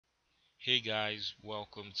Hey guys,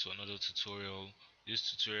 welcome to another tutorial.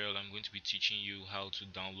 This tutorial I'm going to be teaching you how to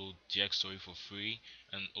download Dxtory for free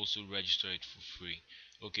and also register it for free.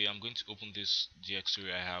 Okay, I'm going to open this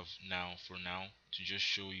Dxtory I have now for now to just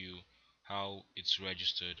show you how it's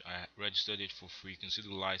registered. I registered it for free. You can see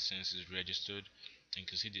the license is registered and you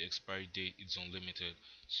can see the expiry date is unlimited.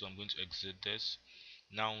 So I'm going to exit this.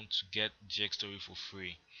 Now to get Dxtory for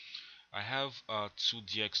free. I have two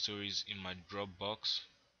Dxtories in my Dropbox.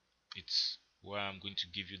 It's where I'm going to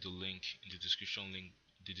give you the link, the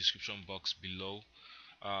description box below.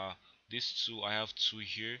 uh these two, I have two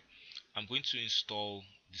here. I'm going to install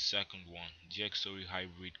the second one, Dxtory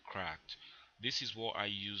Hybrid Cracked. This is what I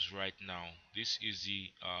use right now. This is the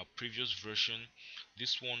previous version.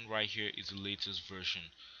 This one right here is the latest version.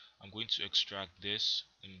 I'm going to extract this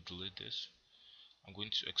and delete this. I'm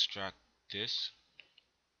going to extract this,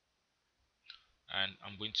 and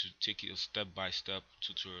I'm going to take it a step-by-step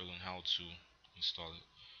tutorial on how to install it.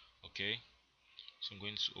 Okay, so I'm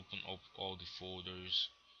going to open up all the folders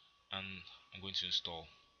and I'm going to install.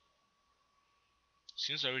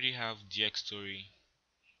 Since I already have Dxtory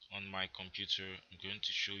on my computer, I'm going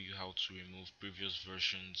to show you how to remove previous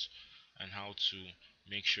versions and how to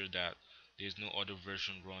make sure that there's no other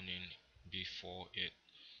version running before it.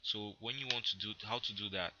 So when you want to do how to do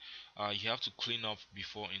that, you have to clean up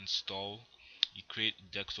before install. You create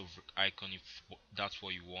a desktop icon if that's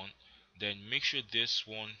what you want. Then make sure this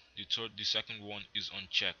one, the second one is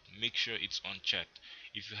unchecked. Make sure it's unchecked.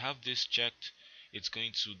 If you have this checked, it's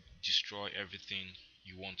going to destroy everything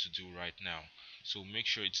you want to do right now. So make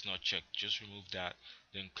sure it's not checked. Just remove that.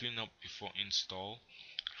 Then clean up before install.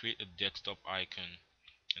 Create a desktop icon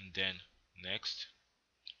and then next,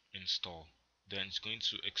 install. Then it's going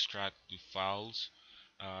to extract the files.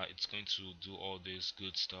 It's going to do all this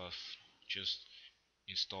good stuff. Just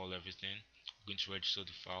install everything. I'm going to register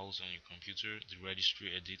the files on your computer, the registry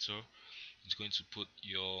editor. It's going to put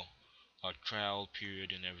your trial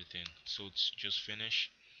period and everything. So it's just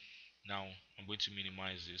finished. Now I'm going to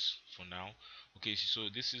minimize this for now. Okay, so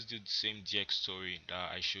this is the same Dxtory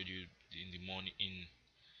that I showed you in the morning, in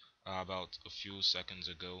about a few seconds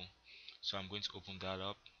ago. So I'm going to open that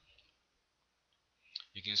up.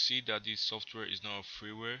 You can see that this software is not a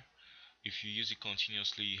freeware. If you use it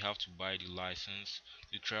continuously, you have to buy the license.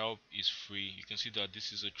 The trial is free. You can see that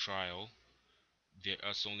this is a trial. There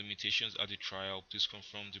are some limitations at the trial. Please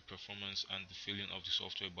confirm the performance and the feeling of the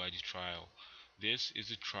software by the trial. This is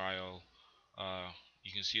the trial.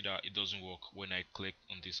 You can see that it doesn't work when I click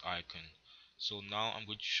on this icon. So now I'm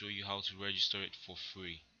going to show you how to register it for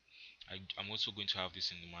free. I'm also going to have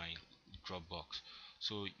this in my Dropbox.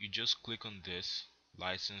 So you just click on this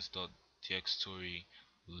license.txtory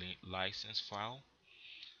license file,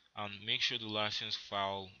 and make sure the license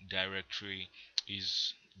file directory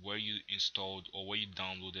is where you installed or where you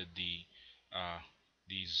downloaded uh,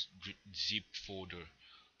 zip folder.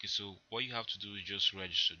 Okay, so what you have to do is just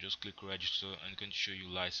register. Just click register and it's going to show you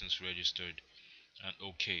license registered, and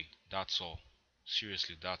okay, that's all.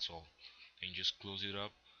 Seriously, that's all. And just close it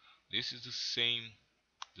up. This is the same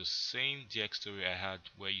Dxtory I had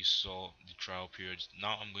where you saw the trial periods.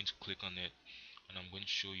 Now I'm going to click on it and I'm going to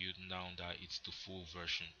show you now that it's the full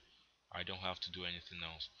version. I don't have to do anything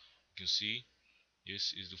else. You can see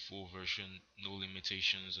this is the full version, no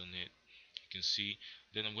limitations on it. You can see.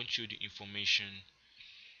 Then I'm going to show you the information.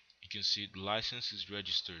 You can see the license is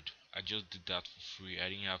registered. I just did that for free. I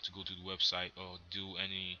didn't have to go to the website or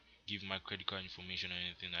give my credit card information or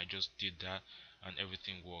anything. I just did that and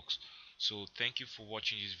everything works. So thank you for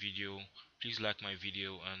watching this video. Please like my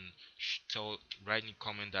video and write in the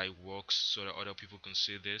comment that it works so that other people can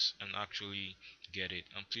see this and actually get it.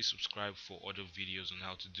 And please subscribe for other videos on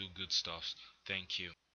how to do good stuff. Thank you.